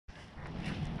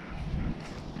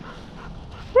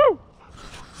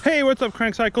Hey, what's up,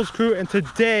 Crank Cycles crew? And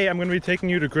today I'm going to be taking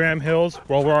you to Graham Hills.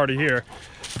 Well, we're already here,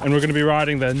 and we're going to be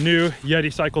riding the new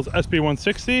Yeti Cycles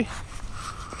SB160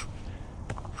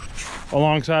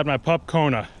 alongside my pup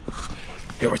Kona.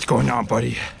 Hey, what's going on,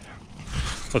 buddy?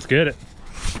 Let's get it.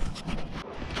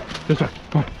 This way.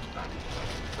 Come on.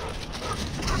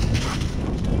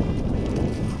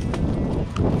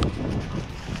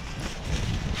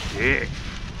 Yeah. Hey.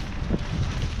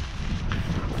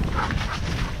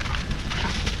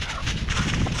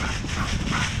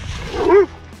 Woo.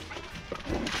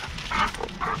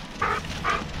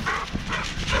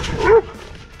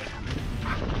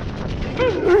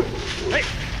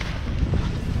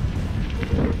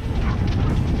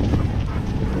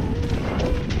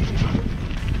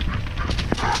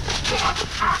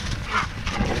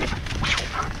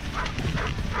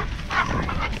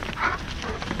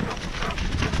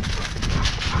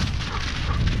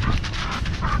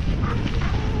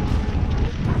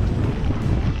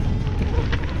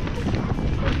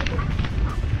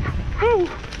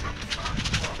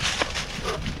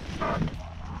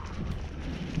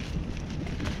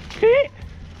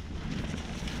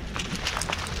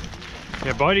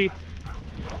 Yeah, buddy.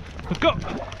 Let's go.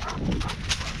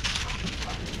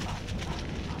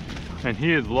 And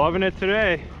he is loving it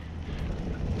today.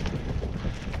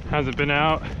 Hasn't been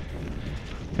out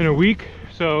in a week,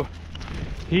 so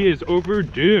he is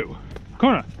overdue.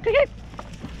 Kona.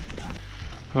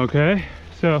 Okay,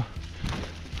 so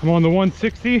I'm on the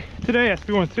 160 today,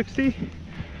 SB160,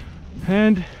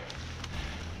 and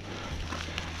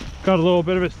got a little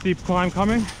bit of a steep climb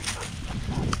coming.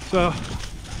 So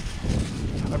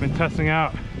I've been testing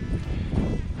out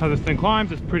how this thing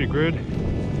climbs. It's pretty good.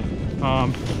 You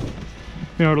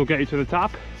know, it'll get you to the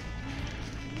top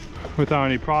without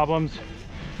any problems.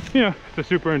 You know, it's a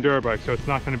super enduro bike, so it's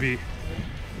not going to be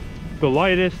the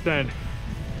lightest and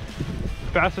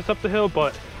fastest up the hill,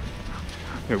 but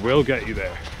it will get you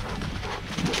there.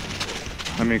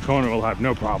 I mean, Kona will have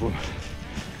no problem.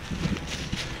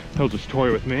 He'll just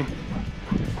toy with me.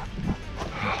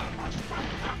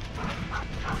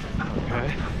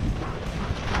 Okay.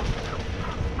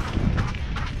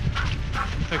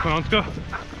 Hey, Kona, let's go.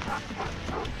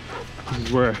 This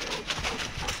is where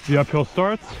the uphill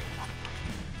starts.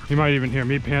 You might even hear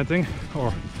me panting,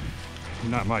 or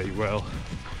not might, you will.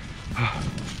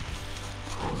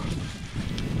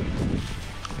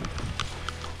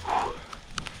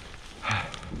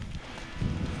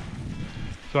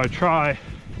 So I try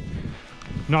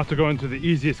not to go into the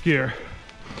easiest gear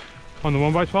on the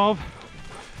 1x12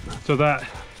 so that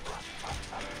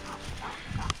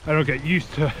I don't get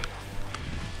used to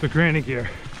the granny gear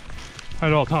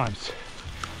at all times.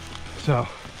 So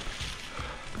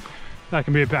that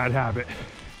can be a bad habit.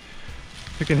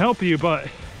 It can help you, but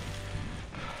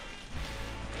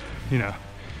you know,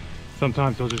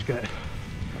 sometimes you'll just get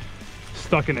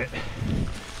stuck in it.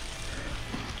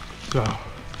 So,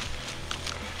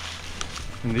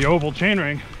 and the oval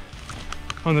chainring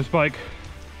on this bike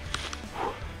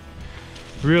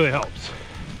really helps.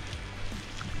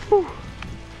 Whew.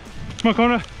 Come on,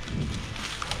 Kona.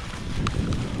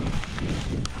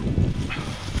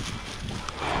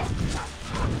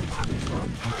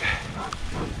 Okay.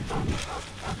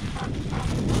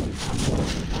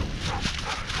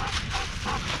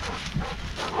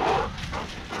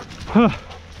 Huh.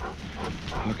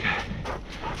 Okay.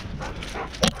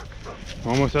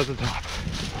 Almost at the top.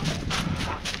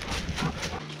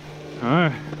 All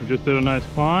right, we just did a nice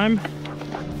climb.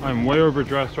 I'm way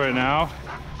overdressed right now.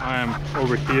 I am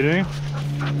overheating,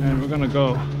 and we're gonna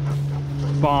go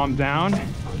bomb down.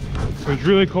 It was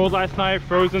really cold last night,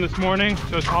 frozen this morning,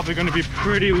 so it's probably gonna be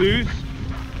pretty loose.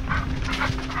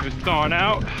 Just thawing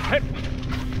out. Hey.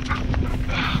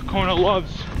 Kona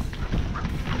loves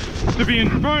to be in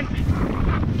front,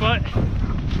 but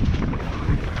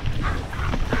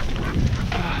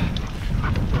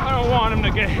I don't want him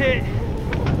to get hit.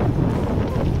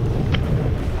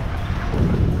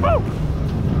 Woo!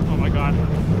 Oh my God,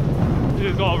 it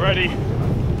is already.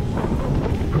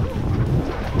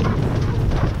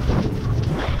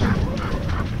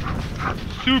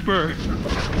 Super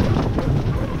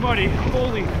muddy,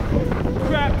 holy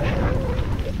crap.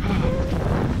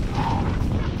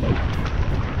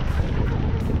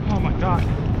 Oh my God.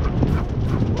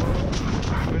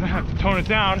 I'm gonna have to tone it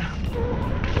down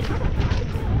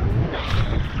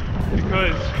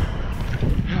because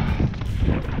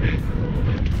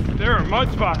there are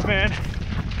mud spots, man.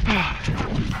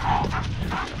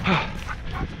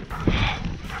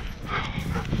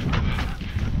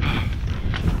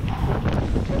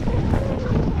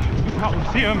 Probably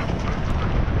see him.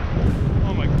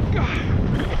 Oh my God.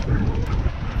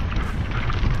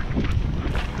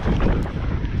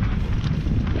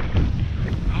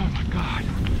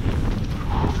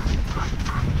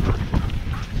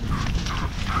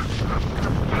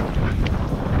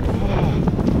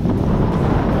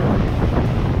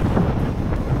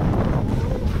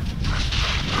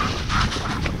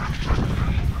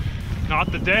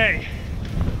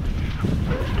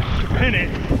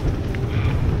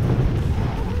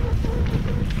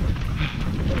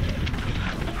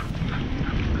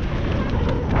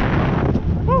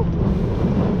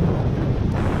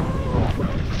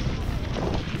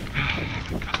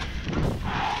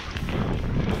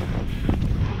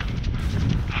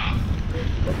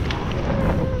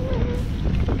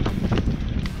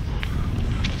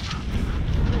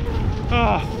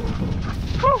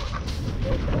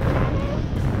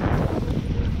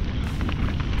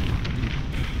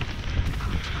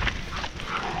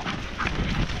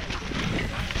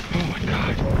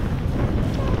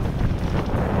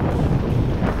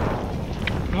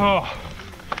 Oh,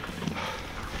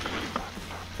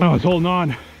 I was holding on.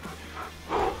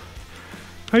 How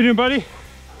you doing, buddy?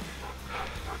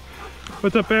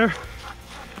 What's up, Bear?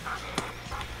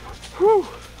 Woo!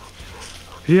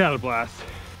 He had a blast.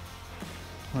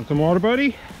 Want some water,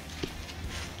 buddy?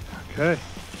 Okay.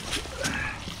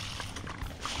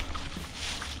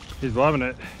 He's loving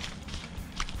it.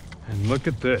 And look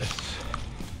at this.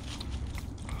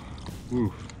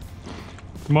 Ooh.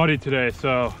 It's muddy today,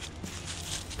 so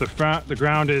the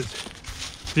ground is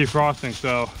defrosting,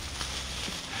 so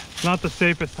it's not the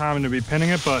safest time to be pinning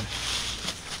it, but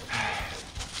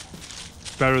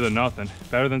better than nothing.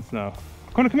 Better than snow.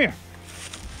 Kona, come here.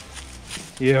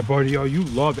 Yeah, buddy. Oh, you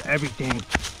love everything.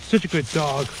 Such a good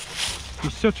dog.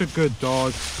 You're such a good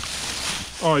dog.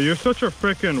 Oh, you're such a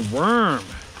freaking worm.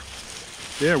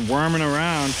 Yeah, worming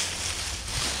around.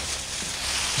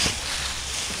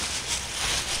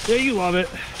 Yeah, you love it.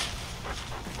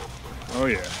 Oh,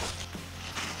 yeah.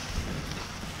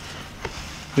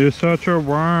 You're such a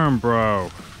worm,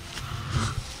 bro.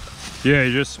 Yeah,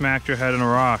 you just smacked your head in a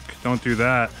rock. Don't do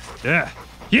that. Yeah.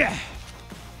 Yeah.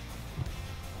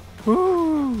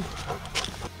 Woo.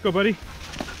 Let's go, buddy.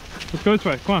 Let's go this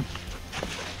way. Come on.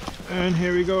 And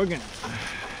here we go again.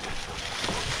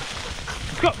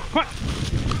 Let's go. Come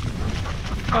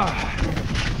on.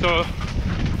 So,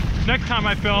 next time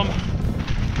I film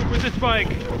with this bike,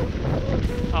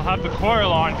 I'll have the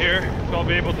coil on here, so I'll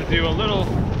be able to do a little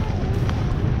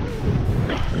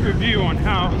review on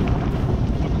how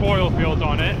the coil feels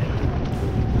on it.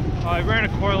 I ran a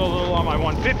coil a little on my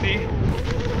 150,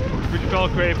 which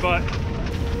felt great, but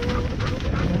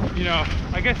you know,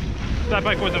 I guess that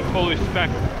bike wasn't fully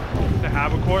spec'd to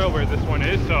have a coil where this one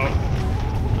is, so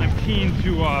I'm keen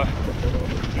to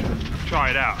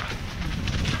try it out.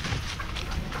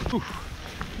 Whew.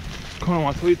 Kona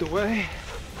wants to lead the way.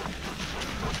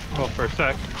 Well, for a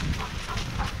sec.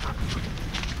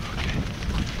 Okay,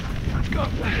 let's go.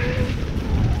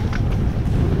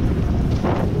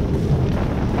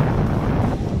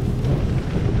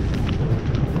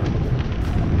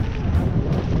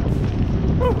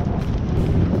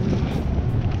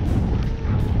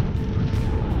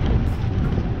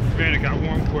 Man, it got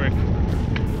warm quick.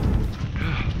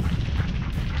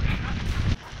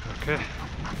 Okay.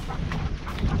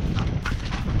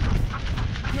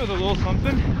 Another little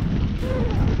something.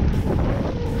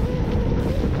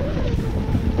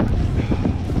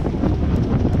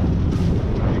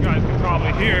 You guys can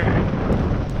probably hear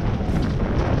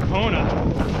Kona.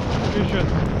 He's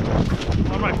just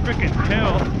on my freaking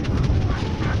tail.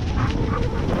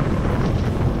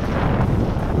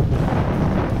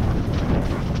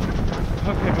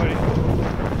 Okay, buddy.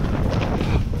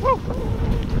 Woo!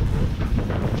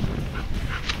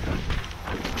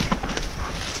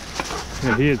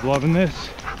 Yeah, he is loving this.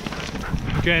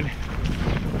 Again,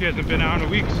 he hasn't been out in a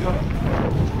week, so.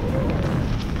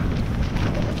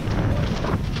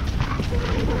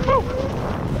 Woo!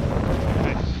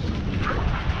 Nice.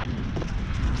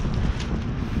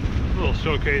 Little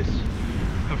showcase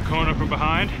of Kona from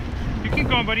behind. You keep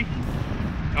going, buddy.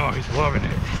 Oh, he's loving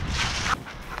it.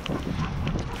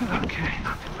 Okay.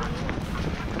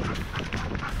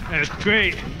 And it's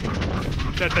great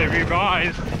that they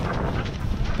revised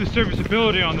the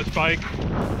serviceability on this bike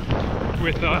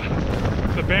with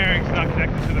the bearings not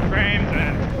connected to the frames,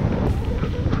 and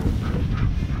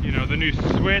you know, the new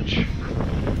switch.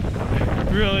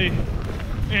 Really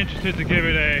interested to give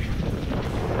it a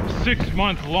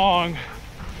 6-month-long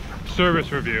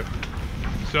service review,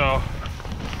 so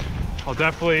I'll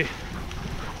definitely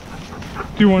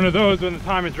do one of those when the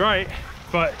time is right.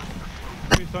 But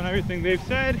based on everything they've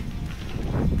said,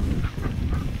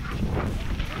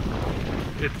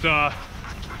 it's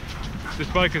this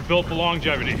bike is built for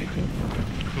longevity,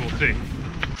 so we'll see.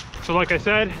 So like I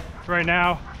said, right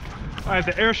now I have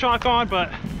the air shock on,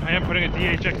 but I am putting a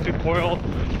DHX2 coil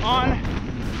on,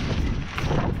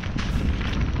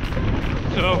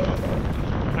 so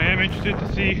I am interested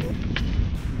to see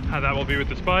how that will be with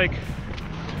this bike.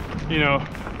 You know,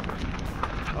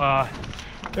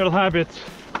 it'll have its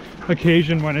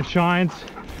occasion when it shines.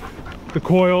 The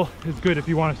coil is good if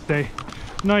you want to stay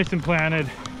nice and planted,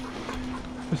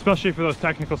 especially for those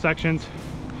technical sections.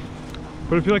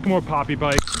 But if you like a more poppy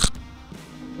bike,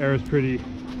 air is pretty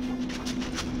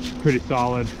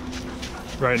solid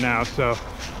right now. So,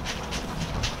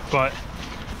 but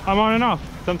I'm on and off.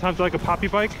 Sometimes I like a poppy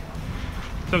bike,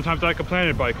 sometimes I like a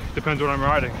planted bike. Depends what I'm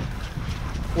riding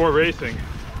or racing.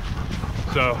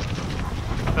 So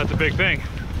that's a big thing.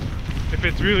 If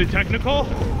it's really technical,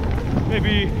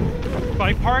 maybe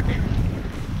bike park.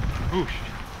 Ooh,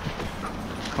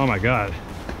 oh my God.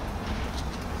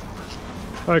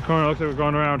 All right, Connor, looks like we're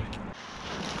going around.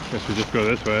 Guess we just go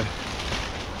this way.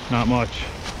 Not much.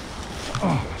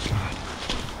 Oh my God.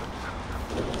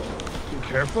 Be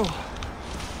careful.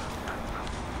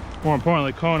 More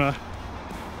importantly, Kona,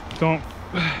 don't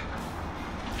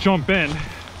jump in,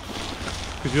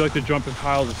 because you like to jump in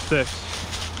piles of sticks.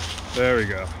 There we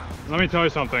go. Let me tell you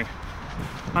something.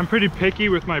 I'm pretty picky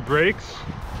with my brakes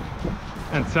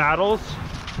and saddles,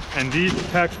 and these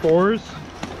Tech 4s,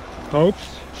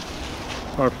 Hopes,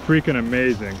 are freaking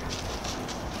amazing.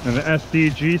 And the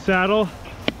SDG saddle,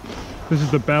 this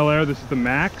is the Bel Air, this is the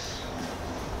Max.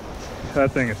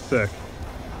 That thing is sick.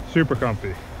 Super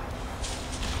comfy.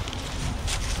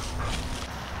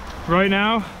 Right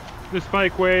now, this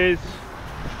bike weighs,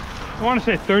 I want to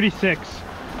say 36,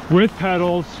 with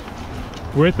pedals,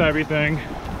 with everything.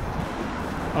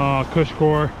 Cush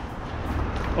core,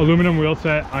 aluminum wheel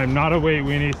set. I'm not a weight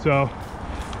weenie, so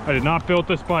I did not build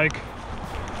this bike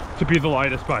to be the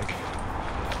lightest bike.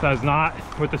 That is not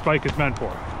what this bike is meant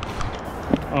for.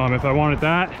 If I wanted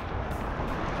that,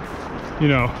 you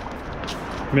know,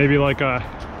 maybe like the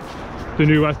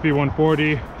new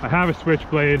SB140. I have a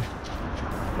switchblade.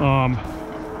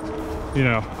 You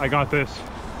know, I got this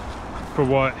for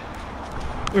what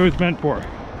it was meant for.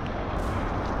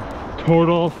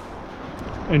 Total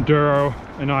enduro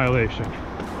annihilation.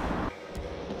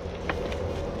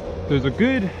 There's a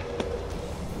good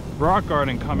rock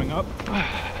garden coming up.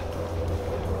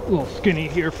 A little skinny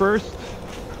here first.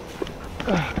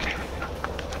 Okay.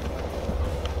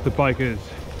 The bike is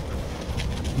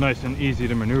nice and easy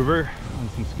to maneuver on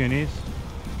some skinnies,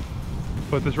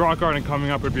 but this rock garden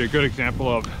coming up would be a good example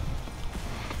of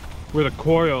where the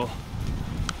coil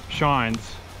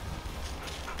shines.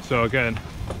 So again,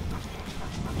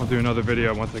 I'll do another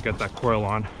video once I get that coil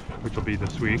on, which will be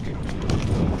this week.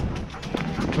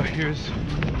 But here's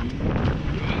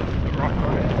the rock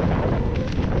garden.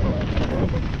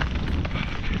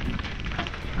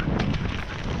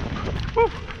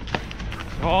 Woo.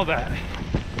 All that.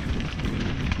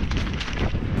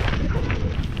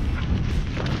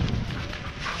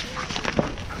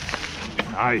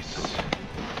 Nice.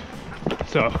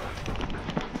 So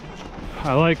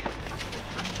I like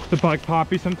the bike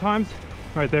poppy sometimes.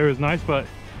 Right there is nice, but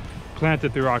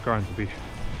planted through rock gardens would be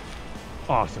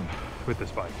awesome with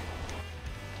this bike.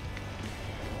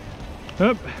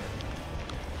 Yep.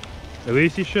 At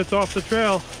least he shits off the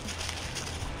trail.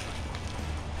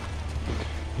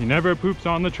 He never poops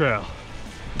on the trail.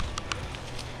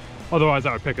 Otherwise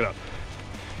I would pick it up.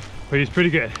 But he's pretty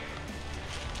good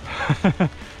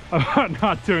about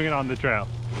not doing it on the trail.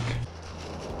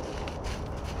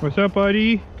 What's up,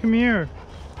 buddy? Come here.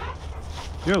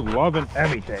 You're loving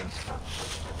everything.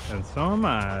 And so am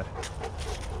I.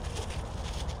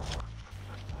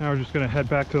 Now we're just gonna head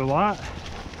back to the lot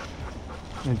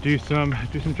and do some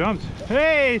jumps.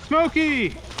 Hey,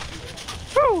 Smokey!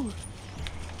 Woo!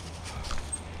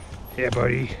 Yeah,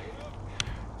 buddy.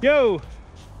 Yo!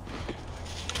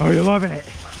 Oh, you're loving it.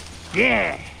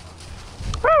 Yeah!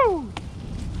 Woo!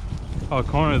 Oh,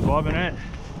 Kona's loving it.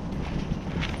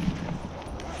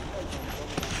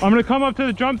 I'm gonna come up to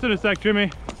the jumps in a sec, Jimmy.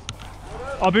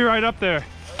 I'll be right up there.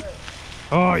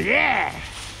 Oh yeah!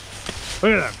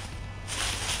 Look at them.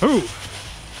 Ooh!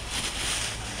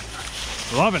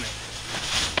 Loving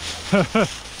it.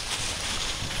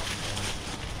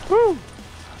 Woo!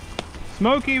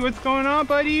 Smokey, what's going on,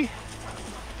 buddy?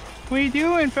 What are you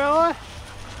doing, fella?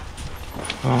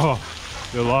 Oh,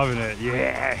 you're loving it.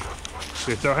 Yeah!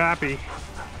 You're so happy.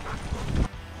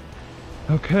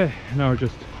 Okay, now we're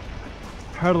just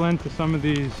pedal into some of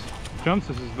these jumps.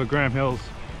 This is the Graham Hills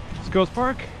Skills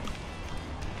Park.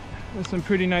 There's some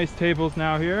pretty nice tables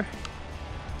now here.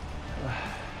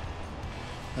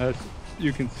 As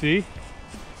you can see,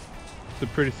 it's a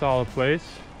pretty solid place.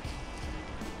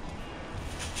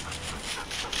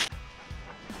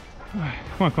 All right,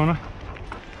 come on, Kona.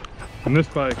 And this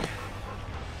bike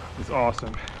is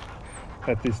awesome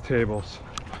at these tables.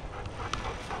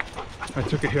 I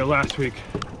took it here last week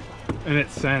and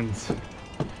it sends.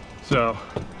 So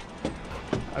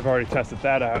I've already tested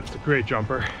that out. It's a great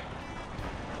jumper.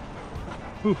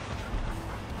 Whew.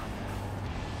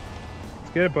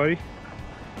 Let's get it, buddy.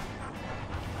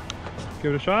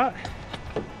 Give it a shot.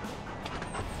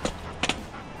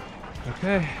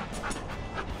 Okay,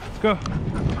 let's go.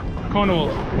 Kona will,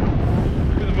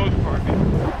 for the most part.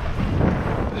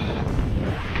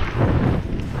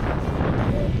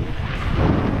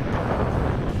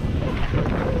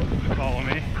 Follow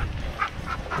me.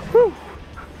 Whew.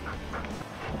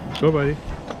 Go, buddy.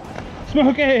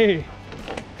 Smokey!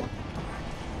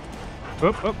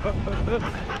 Up, up, up, up, up.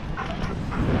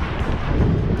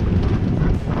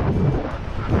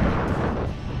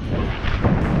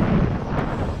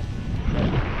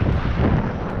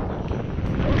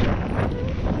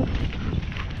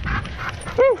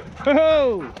 Woo!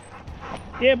 Oh!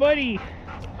 Yeah, buddy.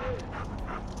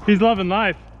 He's loving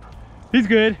life. He's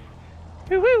good.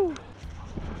 Woo-hoo!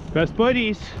 Best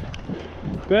buddies.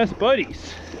 Best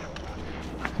buddies.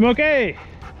 Smokey!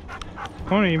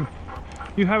 Tony,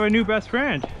 you have a new best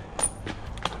friend.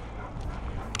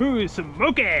 Ooh,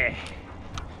 Smokey!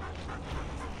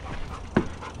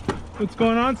 What's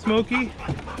going on, Smokey?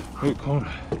 Oh,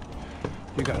 Kona,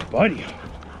 you got a buddy.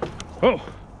 Oh!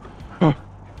 Oh.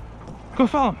 Go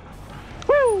follow him.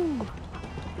 Woo!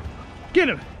 Get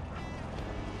him!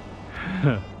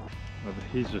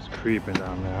 He's just creeping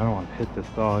down there. I don't want to hit this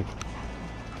dog.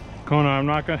 Kona, I'm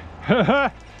not gonna.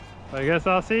 I guess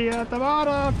I'll see you at the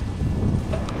bottom.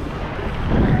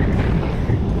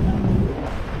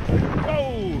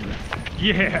 Oh!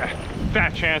 Yeah!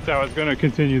 Fat chance I was gonna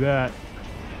continue that.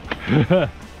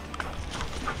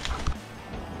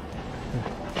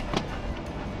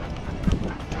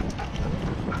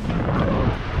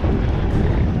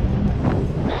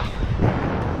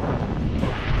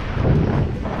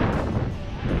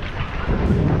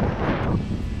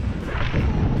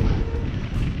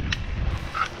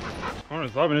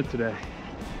 Kona's loving it today.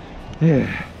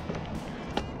 Yeah.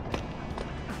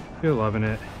 You're loving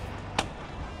it.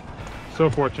 So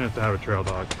fortunate to have a trail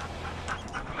dog.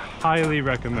 Highly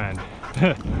recommend.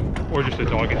 Or just a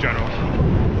dog in general.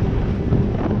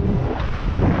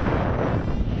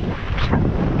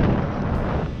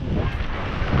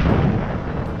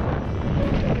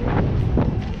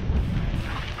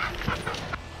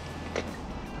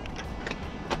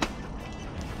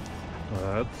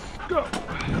 Let's go.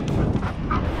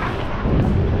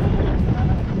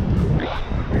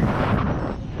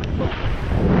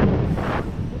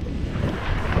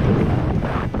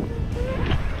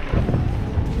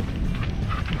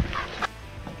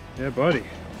 Yeah, buddy.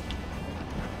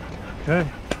 Okay.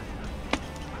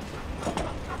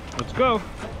 Let's go.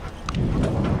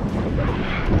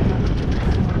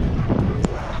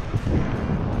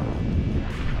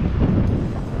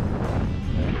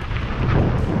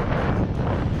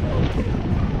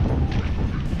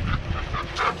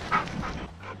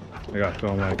 I got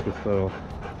film like this little.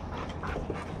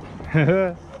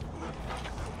 Yeah.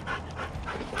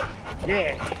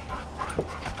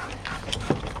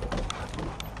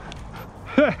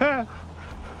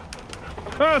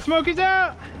 Oh, Smokey's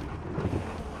out!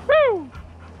 Woo!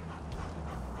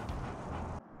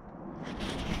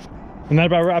 And that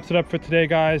about wraps it up for today,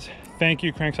 guys. Thank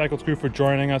you, Crank Cycles crew, for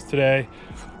joining us today.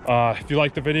 If you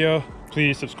liked the video,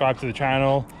 please subscribe to the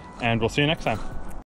channel, and we'll see you next time.